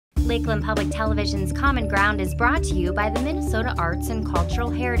Lakeland Public Television's Common Ground is brought to you by the Minnesota Arts and Cultural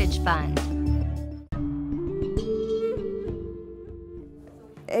Heritage Fund.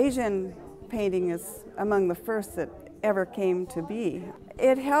 Asian painting is among the first that ever came to be.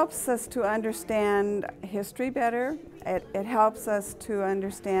 It helps us to understand history better. It helps us to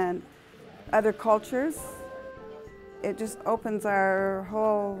understand other cultures. It just opens our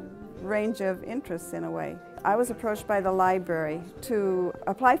whole range of interests in a way. I was approached by the library to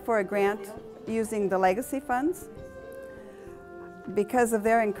apply for a grant using the legacy funds. Because of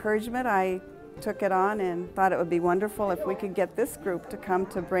their encouragement, I took it on and thought it would be wonderful if we could get this group to come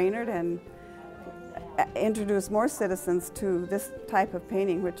to Brainerd and introduce more citizens to this type of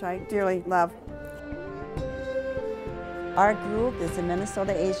painting, which I dearly love. Our group is a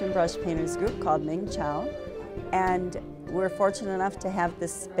Minnesota Asian Brush Painters group called Ming Chow, and we're fortunate enough to have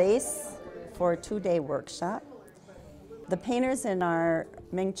this space for a two-day workshop. The painters in our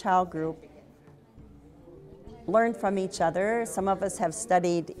Ming Chow group learn from each other. Some of us have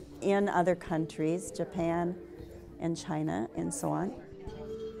studied in other countries, Japan and China and so on.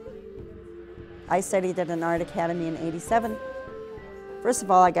 I studied at an art academy in '87. First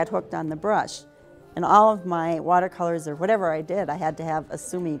of all, I got hooked on the brush. And all of my watercolors or whatever I did, I had to have a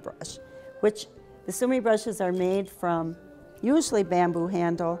sumi brush, which the sumi brushes are made from usually bamboo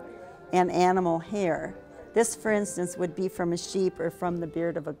handle and animal hair. This, for instance, would be from a sheep or from the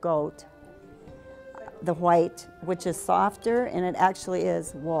beard of a goat. The white, which is softer, and it actually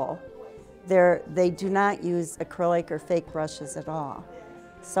is wool. They do not use acrylic or fake brushes at all.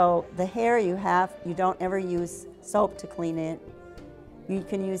 So the hair you don't ever use soap to clean it. You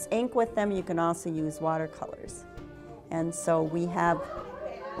can use ink with them, you can also use watercolors. And so we have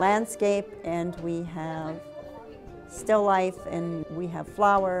landscape, and we have still life, and we have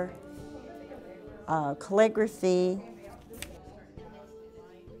flower, calligraphy.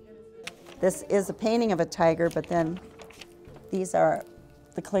 This is a painting of a tiger, but then these are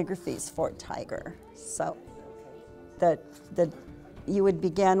the calligraphies for a tiger. So you would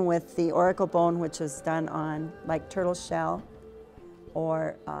begin with the oracle bone, which is done on like turtle shell,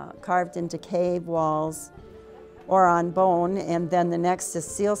 or carved into cave walls, or on bone, and then the next is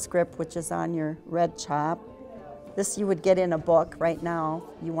seal script, which is on your red chop. This you would get in a book right now.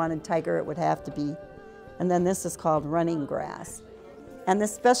 You wanted tiger, it would have to be. And then this is called running grass. And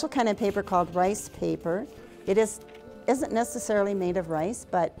this special kind of paper called rice paper, it isn't necessarily made of rice,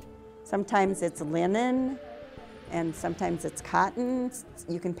 but sometimes it's linen, and sometimes it's cotton.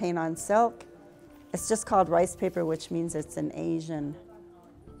 You can paint on silk. It's just called rice paper, which means it's an Asian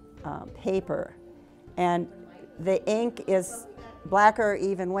paper. And the ink is blacker,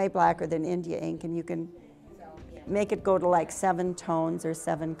 even way blacker than India ink, and you can make it go to like 7 tones or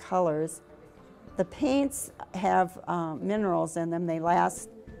 7 colors. The paints have minerals in them. They last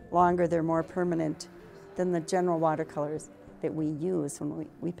longer. They're more permanent than the general watercolors that we use when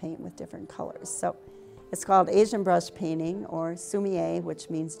we paint with different colors. So it's called Asian brush painting, or sumi-e, which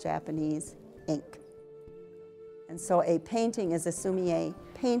means Japanese ink. And so a painting is a sumi-e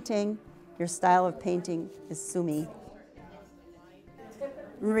painting. Your style of painting is sumi.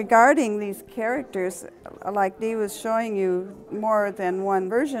 Regarding these characters, like Dee was showing you more than one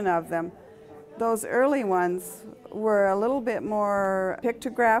version of them, those early ones were a little bit more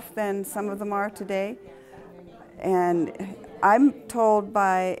pictograph than some of them are today. And I'm told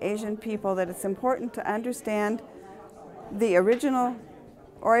by Asian people that it's important to understand the original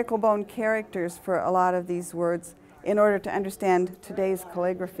oracle bone characters for a lot of these words in order to understand today's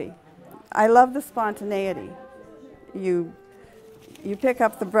calligraphy. I love the spontaneity. You pick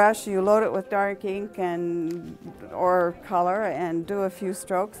up the brush, you load it with dark ink or color and do a few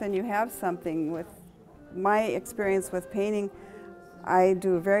strokes, and you have something. With my experience with painting, I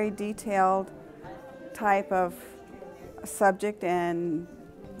do a very detailed type of subject and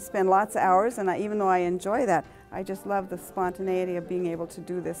spend lots of hours, and even though I enjoy that, I just love the spontaneity of being able to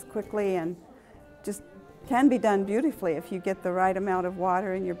do this quickly, and just can be done beautifully if you get the right amount of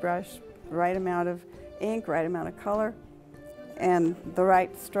water in your brush, the right amount of ink, right amount of color, and the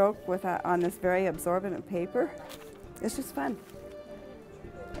right stroke on this very absorbent paper. It's just fun.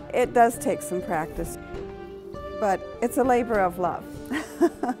 It does take some practice, but it's a labor of love.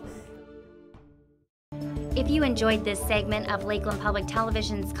 If you enjoyed this segment of Lakeland Public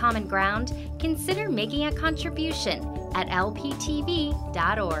Television's Common Ground, consider making a contribution at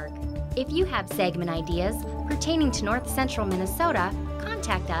lptv.org. If you have segment ideas pertaining to North Central Minnesota,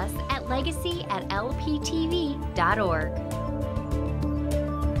 contact us at legacy@lptv.org.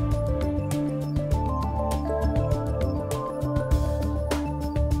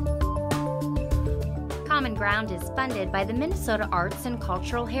 Common Ground is funded by the Minnesota Arts and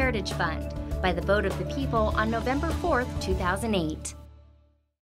Cultural Heritage Fund by the vote of the people on November 4th, 2008.